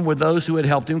started home with those who had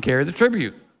helped him carry the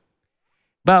tribute.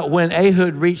 But when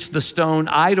Ehud reached the stone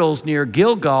idols near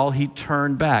Gilgal, he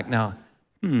turned back. Now,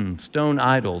 stone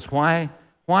idols. Why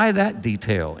that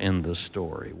detail in the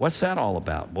story? What's that all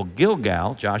about? Well,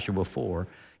 Gilgal, Joshua 4,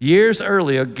 years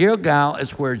earlier, Gilgal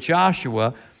is where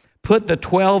Joshua put the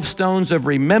 12 stones of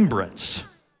remembrance.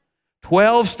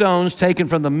 12 stones taken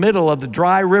from the middle of the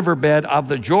dry riverbed of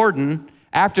the Jordan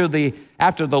after the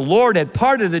Lord had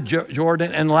parted the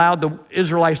Jordan and allowed the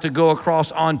Israelites to go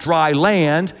across on dry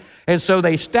land. And so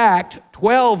they stacked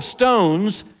 12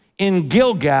 stones in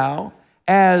Gilgal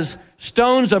as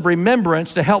stones of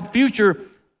remembrance to help future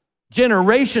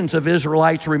generations of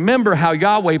Israelites remember how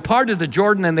Yahweh parted the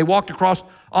Jordan and they walked across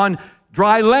on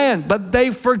dry land. But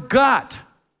they forgot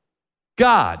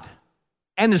God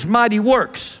and his mighty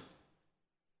works.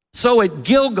 So at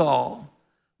Gilgal,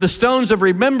 the stones of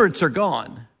remembrance are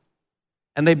gone,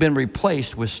 and they've been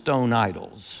replaced with stone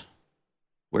idols.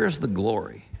 Where's the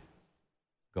glory?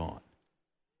 Gone.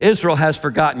 Israel has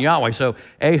forgotten Yahweh. So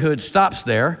Ehud stops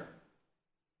there,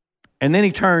 and then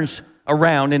he turns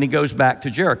around and he goes back to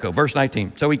Jericho. Verse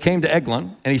 19. So he came to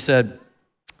Eglon, and he said,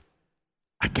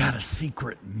 I got a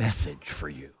secret message for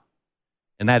you.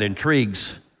 And that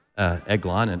intrigues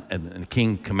Eglon, and the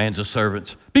king commands his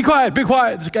servants, be quiet.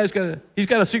 This guy's he's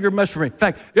got a secret message for me. In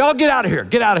fact, y'all get out of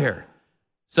here.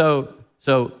 So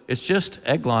it's just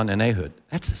Eglon and Ehud.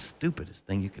 That's the stupidest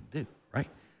thing you could do, right?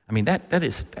 I mean,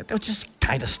 that's just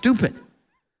kind of stupid.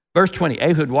 Verse 20,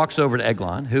 Ehud walks over to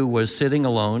Eglon, who was sitting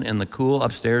alone in the cool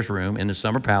upstairs room in the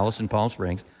summer palace in Palm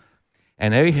Springs.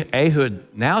 And Ehud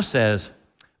now says,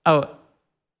 oh,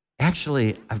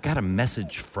 actually, I've got a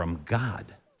message from God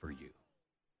for you.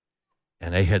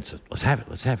 And Ehud says, let's have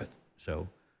it. So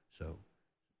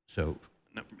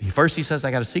first he says,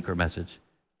 I got a secret message.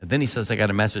 And then he says, I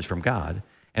got a message from God.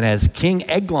 And as King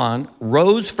Eglon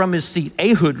rose from his seat,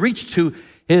 Ehud reached to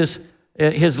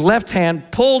his left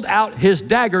hand, pulled out his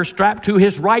dagger strapped to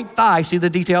his right thigh, see the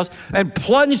details, and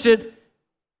plunged it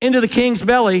into the king's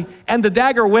belly. And the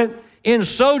dagger went in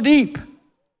so deep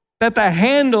that the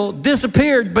handle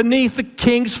disappeared beneath the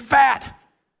king's fat.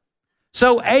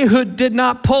 So Ehud did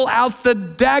not pull out the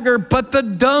dagger, but the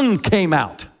dung came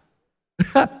out.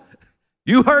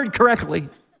 You heard correctly.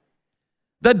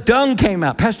 The dung came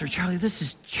out. Pastor Charlie, this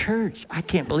is church. I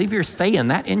can't believe you're saying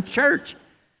that in church.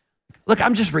 Look,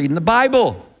 I'm just reading the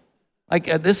Bible.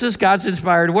 This is God's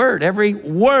inspired word, every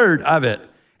word of it.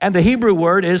 And the Hebrew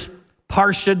word is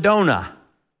parshadona.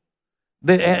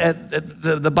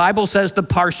 The Bible says the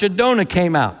parshadona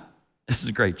came out. This is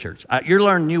a great church. You're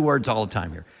learning new words all the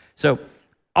time here. So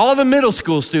all the middle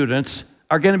school students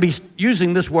are going to be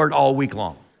using this word all week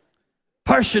long.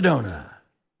 Parshadona.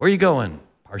 Where are you going?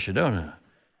 Parshadona.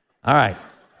 All right.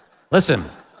 Listen,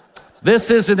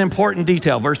 This is an important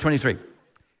detail, verse 23.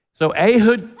 So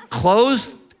Ehud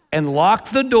closed and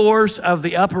locked the doors of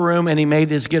the upper room, and he made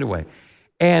his getaway.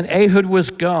 And Ehud was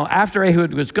gone. After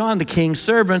Ehud was gone, the king's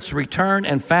servants returned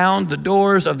and found the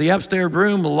doors of the upstairs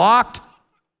room locked.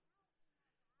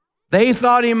 They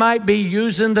thought he might be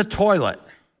using the toilet.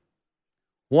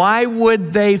 Why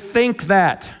would they think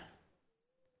that?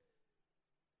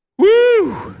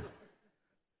 Woo!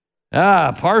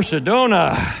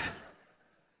 Parsadona.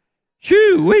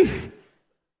 Shoo-wee.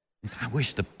 I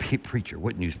wish the preacher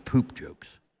wouldn't use poop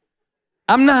jokes.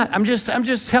 I'm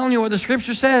just telling you what the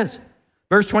scripture says.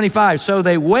 Verse 25, so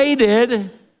they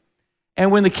waited,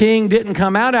 and when the king didn't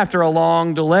come out after a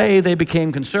long delay, they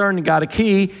became concerned and got a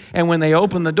key, and when they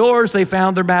opened the doors, they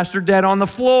found their master dead on the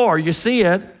floor. You see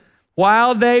it.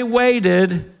 While they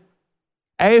waited,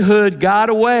 Ehud got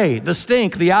away. The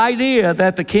stink, the idea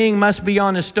that the king must be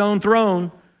on his stone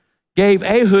throne, gave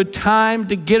Ehud time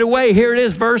to get away. Here it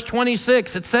is, verse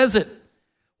 26. It says it.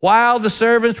 While the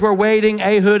servants were waiting,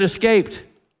 Ehud escaped,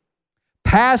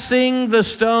 passing the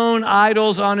stone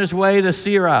idols on his way to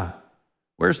Seirah.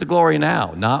 Where's the glory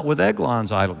now? Not with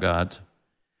Eglon's idol gods.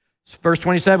 Verse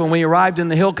 27, when he arrived in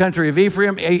the hill country of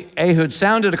Ephraim, Ehud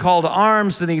sounded a call to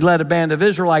arms. Then he led a band of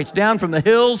Israelites down from the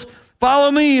hills. Follow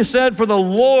me, he said, for the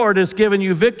Lord has given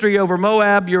you victory over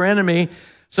Moab, your enemy.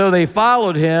 So they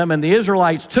followed him, and the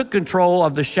Israelites took control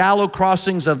of the shallow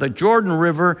crossings of the Jordan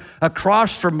River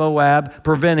across from Moab,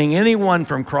 preventing anyone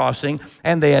from crossing.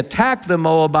 And they attacked the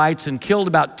Moabites and killed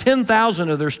about 10,000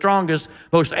 of their strongest,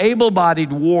 most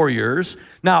able-bodied warriors.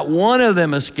 Not one of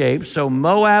them escaped. So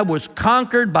Moab was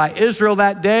conquered by Israel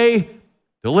that day,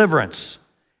 deliverance.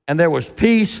 And there was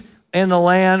peace in the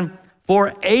land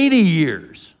for 80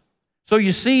 years. So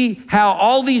you see how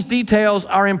all these details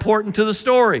are important to the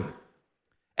story.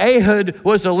 Ehud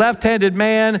was a left-handed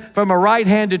man from a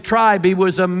right-handed tribe. He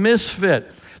was a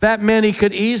misfit. That meant he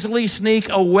could easily sneak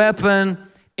a weapon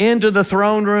into the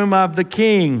throne room of the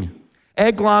king.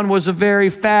 Eglon was a very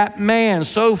fat man,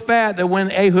 so fat that when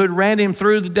Ehud ran him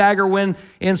through, the dagger went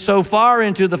in so far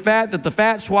into the fat that the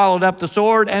fat swallowed up the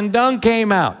sword and dung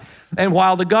came out. And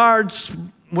while the guards,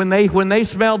 when they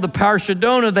smelled the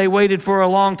parshadona, they waited for a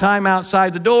long time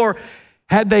outside the door.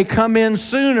 Had they come in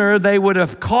sooner, they would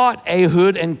have caught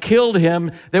Ehud and killed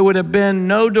him. There would have been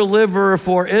no deliverer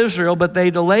for Israel, but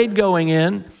they delayed going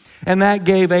in, and that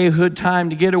gave Ehud time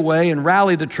to get away and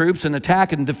rally the troops and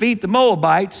attack and defeat the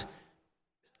Moabites.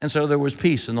 And so there was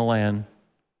peace in the land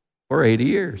for 80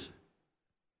 years.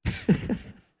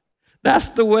 That's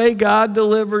the way God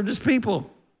delivered his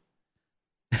people.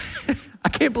 I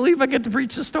can't believe I get to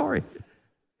preach the story.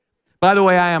 By the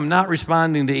way, I am not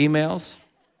responding to emails.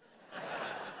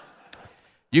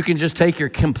 You can just take your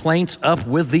complaints up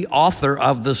with the author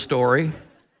of the story.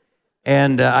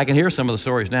 And I can hear some of the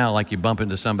stories now, like you bump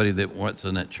into somebody that was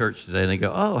in that church today, and they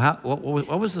go, oh,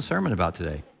 what was the sermon about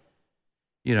today?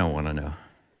 You don't want to know.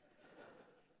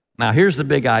 Now, here's the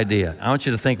big idea. I want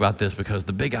you to think about this because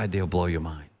the big idea will blow your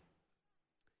mind.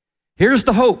 Here's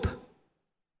the hope.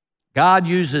 God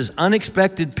uses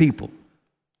unexpected people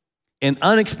in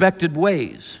unexpected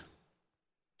ways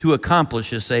to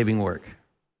accomplish his saving work.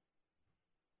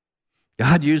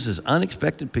 God uses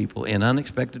unexpected people in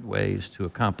unexpected ways to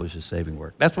accomplish his saving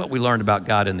work. That's what we learned about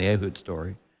God in the Ehud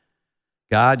story.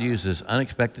 God uses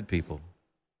unexpected people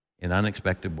in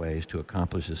unexpected ways to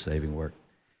accomplish his saving work.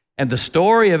 And the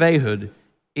story of Ehud,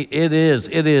 it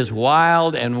is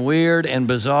wild and weird and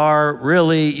bizarre.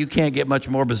 Really, you can't get much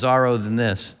more bizarro than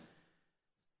this.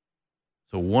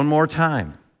 So one more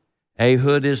time,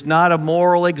 Ehud is not a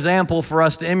moral example for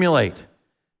us to emulate.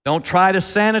 Don't try to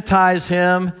sanitize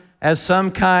him as some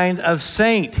kind of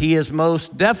saint. He is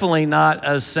most definitely not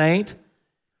a saint.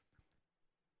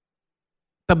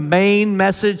 The main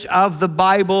message of the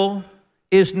Bible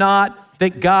is not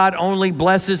that God only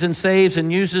blesses and saves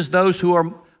and uses those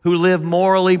who live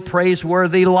morally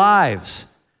praiseworthy lives.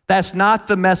 That's not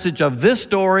the message of this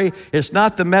story. It's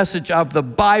not the message of the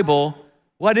Bible.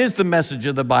 What is the message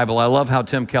of the Bible? I love how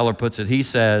Tim Keller puts it. He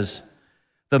says,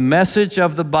 the message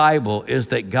of the Bible is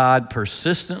that God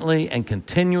persistently and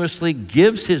continuously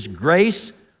gives his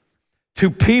grace to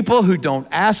people who don't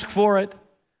ask for it,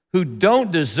 who don't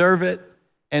deserve it,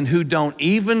 and who don't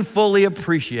even fully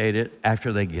appreciate it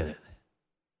after they get it.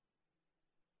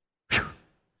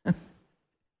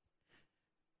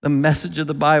 The message of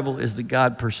the Bible is that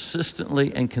God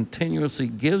persistently and continuously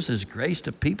gives his grace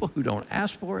to people who don't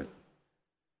ask for it,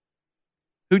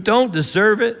 who don't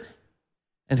deserve it,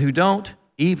 and who don't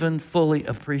even fully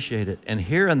appreciate it. And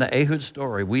here in the Ehud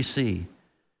story, we see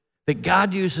that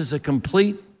God uses a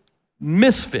complete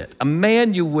misfit, a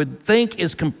man you would think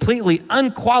is completely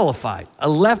unqualified, a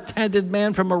left-handed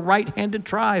man from a right-handed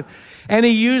tribe. And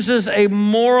he uses a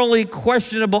morally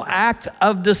questionable act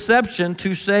of deception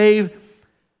to save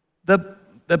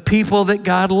the people that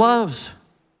God loves.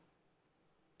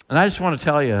 And I just want to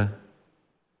tell you,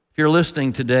 if you're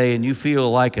listening today and you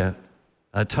feel like a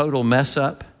total mess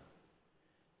up,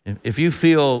 if you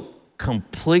feel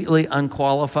completely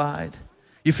unqualified,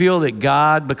 you feel that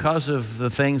God, because of the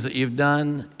things that you've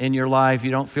done in your life,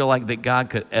 you don't feel like that God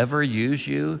could ever use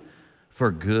you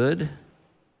for good.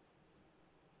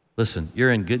 Listen,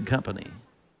 you're in good company.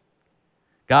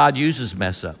 God uses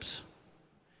mess ups.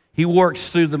 He works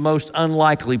through the most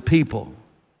unlikely people.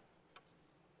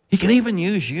 He can even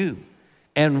use you.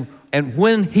 And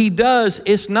when he does,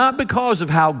 it's not because of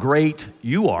how great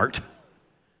you art.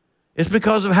 It's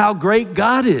because of how great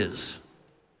God is.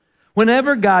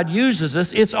 Whenever God uses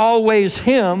us, it's always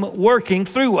him working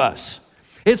through us.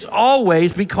 It's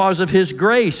always because of his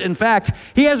grace. In fact,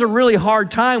 he has a really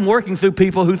hard time working through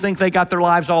people who think they got their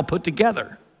lives all put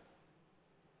together.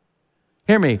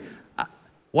 Hear me.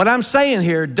 What I'm saying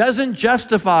here doesn't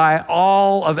justify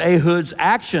all of Ehud's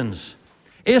actions.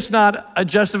 It's not a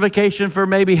justification for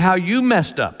maybe how you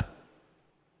messed up.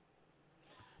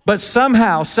 But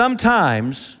somehow,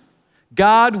 sometimes,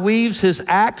 God weaves his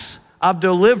acts of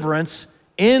deliverance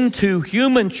into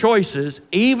human choices,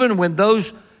 even when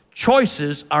those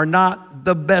choices are not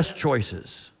the best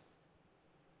choices.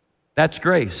 That's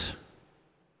grace.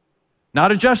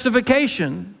 Not a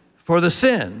justification for the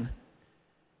sin.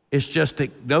 It's just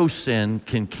that no sin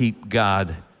can keep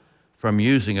God from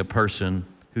using a person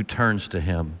who turns to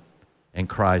him and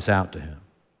cries out to him.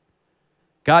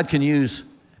 God can use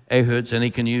Ehuds and he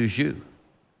can use you.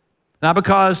 Not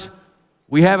because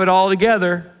we have it all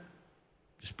together,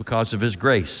 just because of his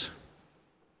grace.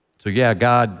 So yeah,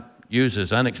 God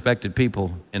uses unexpected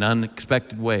people in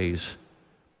unexpected ways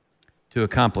to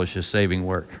accomplish his saving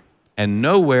work. And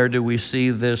nowhere do we see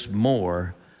this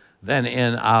more than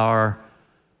in our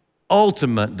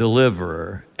ultimate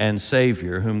deliverer and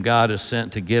Savior, whom God has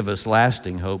sent to give us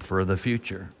lasting hope for the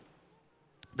future.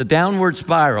 The downward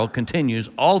spiral continues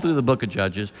all through the book of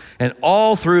Judges and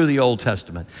all through the Old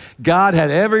Testament. God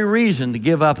had every reason to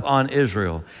give up on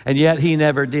Israel, and yet he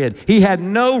never did. He had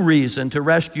no reason to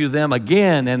rescue them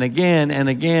again and again and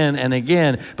again and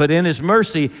again, but in his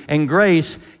mercy and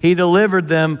grace, he delivered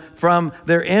them from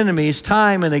their enemies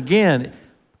time and again.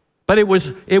 But it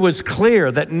was clear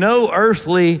that no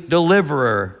earthly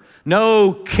deliverer,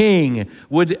 no king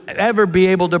would ever be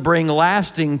able to bring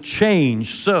lasting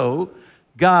change. So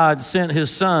God sent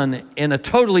his son in a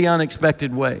totally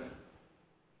unexpected way.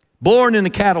 Born in a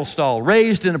cattle stall,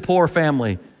 raised in a poor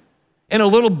family, in a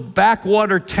little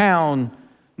backwater town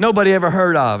nobody ever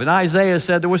heard of. And Isaiah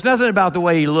said there was nothing about the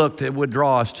way he looked that would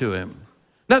draw us to him.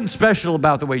 Nothing special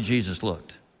about the way Jesus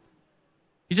looked.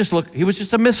 He was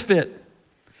just a misfit.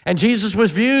 And Jesus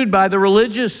was viewed by the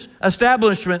religious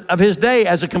establishment of his day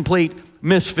as a complete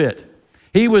misfit.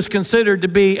 He was considered to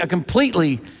be a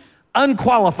completely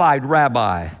unqualified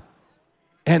rabbi,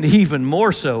 and even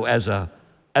more so as a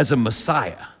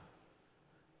Messiah,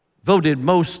 voted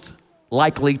most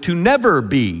likely to never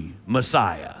be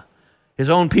Messiah. His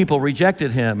own people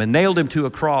rejected him and nailed him to a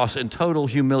cross in total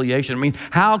humiliation. I mean,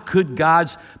 how could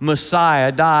God's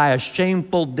Messiah die a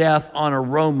shameful death on a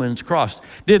Roman's cross?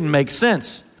 Didn't make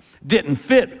sense. Didn't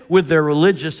fit with their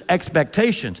religious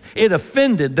expectations. It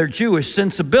offended their Jewish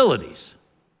sensibilities.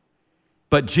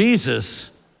 But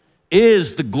Jesus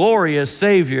is the glorious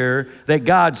Savior that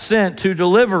God sent to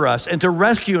deliver us and to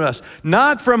rescue us,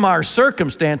 not from our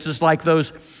circumstances like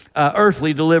those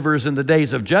earthly deliverers in the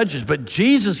days of Judges, but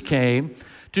Jesus came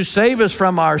to save us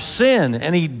from our sin,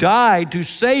 and he died to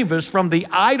save us from the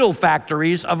idol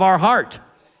factories of our heart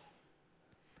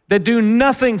that do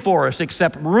nothing for us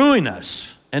except ruin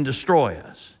us and destroy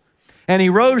us. And he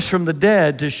rose from the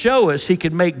dead to show us he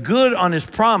could make good on his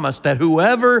promise that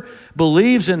whoever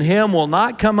believes in him will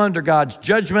not come under God's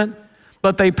judgment,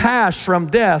 but they pass from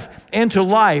death into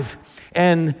life.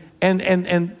 And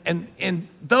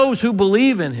those who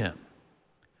believe in him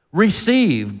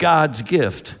receive God's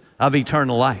gift of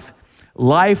eternal life.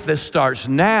 Life that starts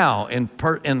now in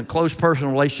close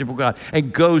personal relationship with God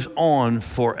and goes on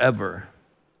forever.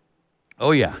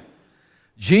 Oh yeah.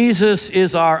 Jesus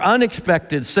is our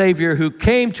unexpected Savior who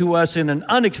came to us in an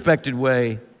unexpected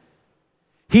way.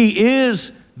 He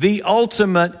is the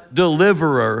ultimate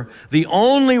deliverer, the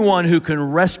only one who can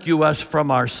rescue us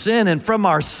from our sin and from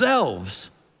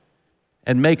ourselves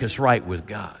and make us right with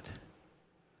God.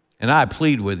 And I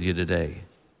plead with you today,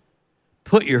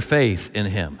 put your faith in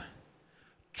him.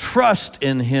 Trust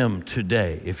in him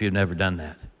today if you've never done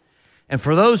that. And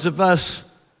for those of us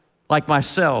like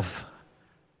myself,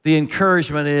 the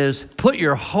encouragement is put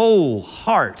your whole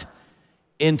heart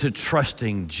into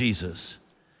trusting Jesus.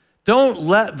 Don't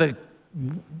let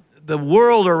the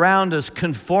world around us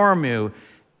conform you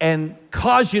and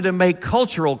cause you to make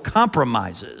cultural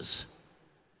compromises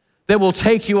that will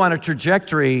take you on a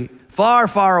trajectory far,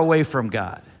 far away from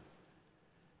God.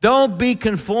 Don't be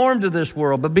conformed to this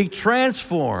world, but be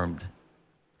transformed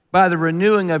by the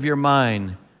renewing of your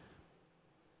mind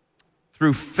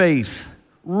through faith,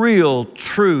 real,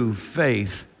 true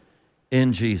faith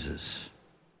in Jesus.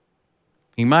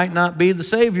 He might not be the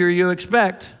Savior you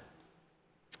expect,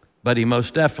 but he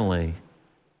most definitely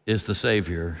is the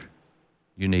Savior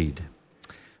you need.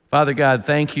 Father God,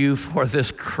 thank you for this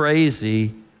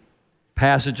crazy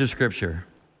passage of Scripture.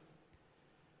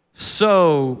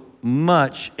 So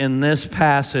much in this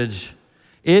passage,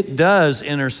 it does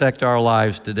intersect our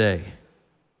lives today.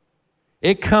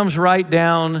 It comes right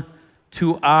down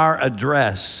to our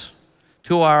address,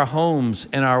 to our homes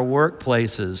and our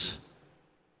workplaces.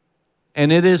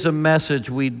 And it is a message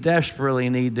we desperately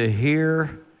need to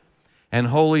hear. And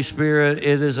Holy Spirit,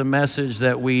 it is a message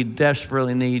that we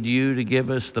desperately need you to give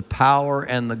us the power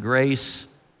and the grace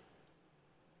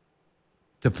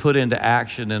to put into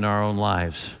action in our own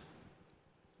lives.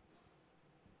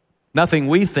 Nothing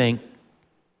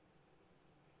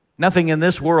in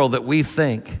this world that we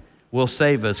think will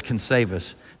save us can save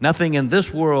us. Nothing in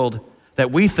this world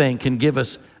that we think can give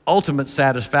us ultimate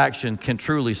satisfaction can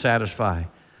truly satisfy.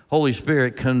 Holy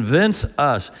Spirit, convince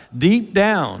us deep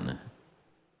down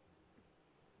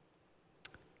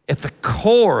at the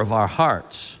core of our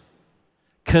hearts,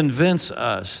 convince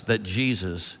us that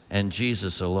Jesus and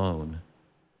Jesus alone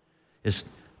is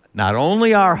not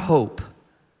only our hope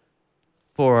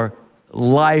for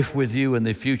life with you in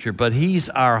the future, but he's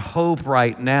our hope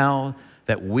right now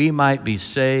that we might be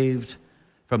saved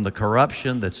from the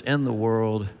corruption that's in the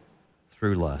world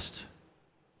through lust.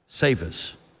 Save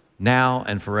us now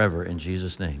and forever in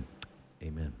Jesus' name.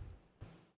 Amen.